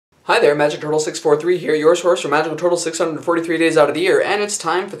Hi there, Magic Turtle 643 here, your source for Magical Turtle 643 days out of the year, and it's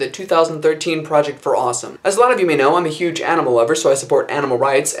time for the 2013 Project for Awesome. As a lot of you may know, I'm a huge animal lover, so I support animal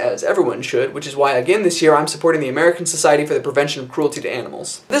rights, as everyone should, which is why again this year I'm supporting the American Society for the Prevention of Cruelty to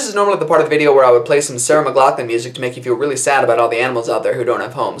Animals. This is normally the part of the video where I would play some Sarah McLachlan music to make you feel really sad about all the animals out there who don't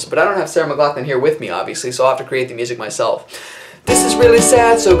have homes, but I don't have Sarah McLachlan here with me, obviously, so I'll have to create the music myself. This is really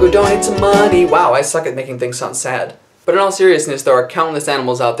sad, so go donate some money. Wow, I suck at making things sound sad. But in all seriousness, there are countless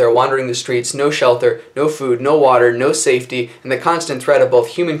animals out there wandering the streets, no shelter, no food, no water, no safety, and the constant threat of both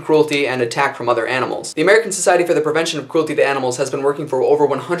human cruelty and attack from other animals. The American Society for the Prevention of Cruelty to Animals has been working for over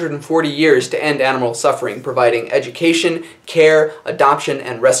 140 years to end animal suffering, providing education, care, adoption,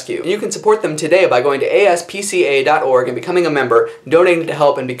 and rescue. And you can support them today by going to ASPCA.org and becoming a member, donating to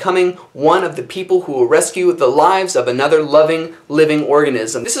help, and becoming one of the people who will rescue the lives of another loving, living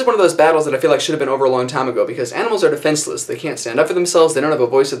organism. This is one of those battles that I feel like should have been over a long time ago, because animals are defenseless. They can't stand up for themselves, they don't have a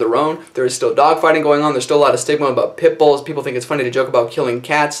voice of their own, there is still dogfighting going on, there's still a lot of stigma about pit bulls, people think it's funny to joke about killing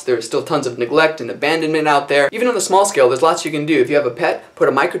cats, there's still tons of neglect and abandonment out there. Even on the small scale, there's lots you can do. If you have a pet, put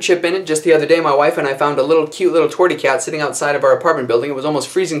a microchip in it. Just the other day, my wife and I found a cute little tortie cat sitting outside of our apartment building. It was almost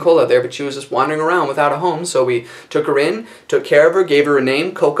freezing cold out there, but she was just wandering around without a home, so we took her in, took care of her, gave her a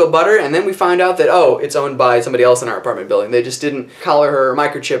name, Cocoa Butter, and then we found out that, oh, it's owned by somebody else in our apartment building. They just didn't collar her or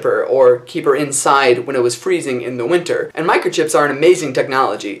microchip her or keep her inside when it was freezing in the winter. And microchips are an amazing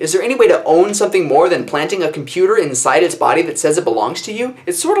technology. Is there any way to own something more than planting a computer inside its body that says it belongs to you?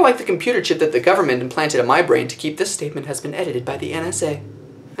 It's sort of like the computer chip that the government implanted in my brain to keep this statement has been edited by the NSA.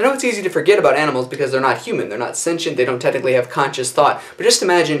 I know it's easy to forget about animals because they're not human, they're not sentient, they don't technically have conscious thought, but just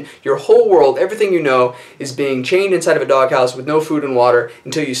imagine your whole world, everything you know, is being chained inside of a doghouse with no food and water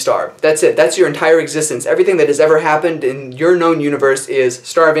until you starve. That's it. That's your entire existence. Everything that has ever happened in your known universe is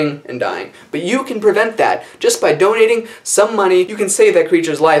starving and dying. But you can prevent that. Just by donating some money, you can save that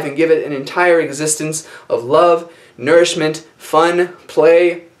creature's life and give it an entire existence of love, nourishment, fun,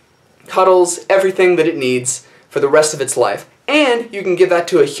 play, cuddles, everything that it needs for the rest of its life. And you can give that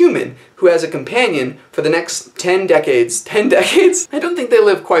to a human who has a companion for the next 10 decades. 10 decades? I don't think they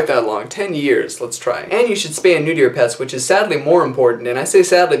live quite that long. 10 years, let's try. And you should spay and neuter your pets, which is sadly more important. And I say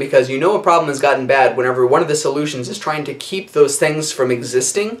sadly because you know a problem has gotten bad whenever one of the solutions is trying to keep those things from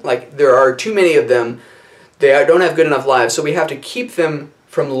existing. Like, there are too many of them. They don't have good enough lives, so we have to keep them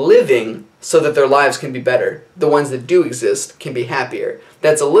from living so that their lives can be better. The ones that do exist can be happier.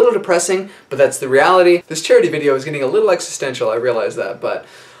 That's a little depressing, but that's the reality. This charity video is getting a little existential, I realize that, but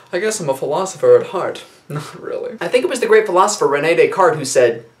I guess I'm a philosopher at heart. Not really. I think it was the great philosopher Rene Descartes who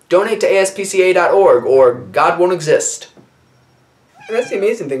said, "Donate to ASPCA.org or God won't exist." And that's the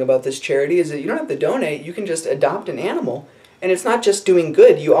amazing thing about this charity, is that you don't have to donate, you can just adopt an animal. And it's not just doing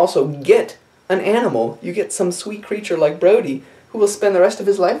good, you also get an animal. You get some sweet creature like Brody, who will spend the rest of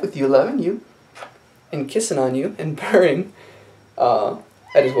his life with you, loving you, and kissing on you, and purring.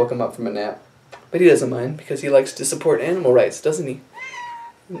 I just woke him up from a nap. But he doesn't mind, because he likes to support animal rights, doesn't he?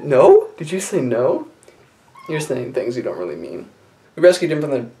 No? Did you say no? You're saying things you don't really mean. We rescued him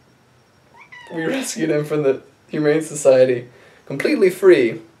from the Humane Society, completely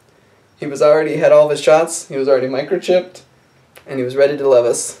free. He was already had all of his shots, he was already microchipped, and he was ready to love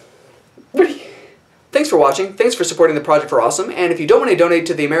us. Thanks for watching, thanks for supporting the Project for Awesome, and if you don't want to donate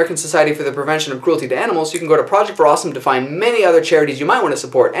to the American Society for the Prevention of Cruelty to Animals, you can go to Project for Awesome to find many other charities you might want to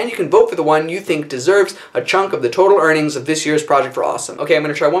support, and you can vote for the one you think deserves a chunk of the total earnings of this year's Project for Awesome. Okay, I'm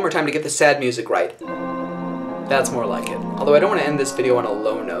going to try one more time to get the sad music right. That's more like it. Although I don't want to end this video on a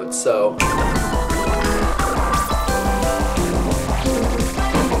low note, so...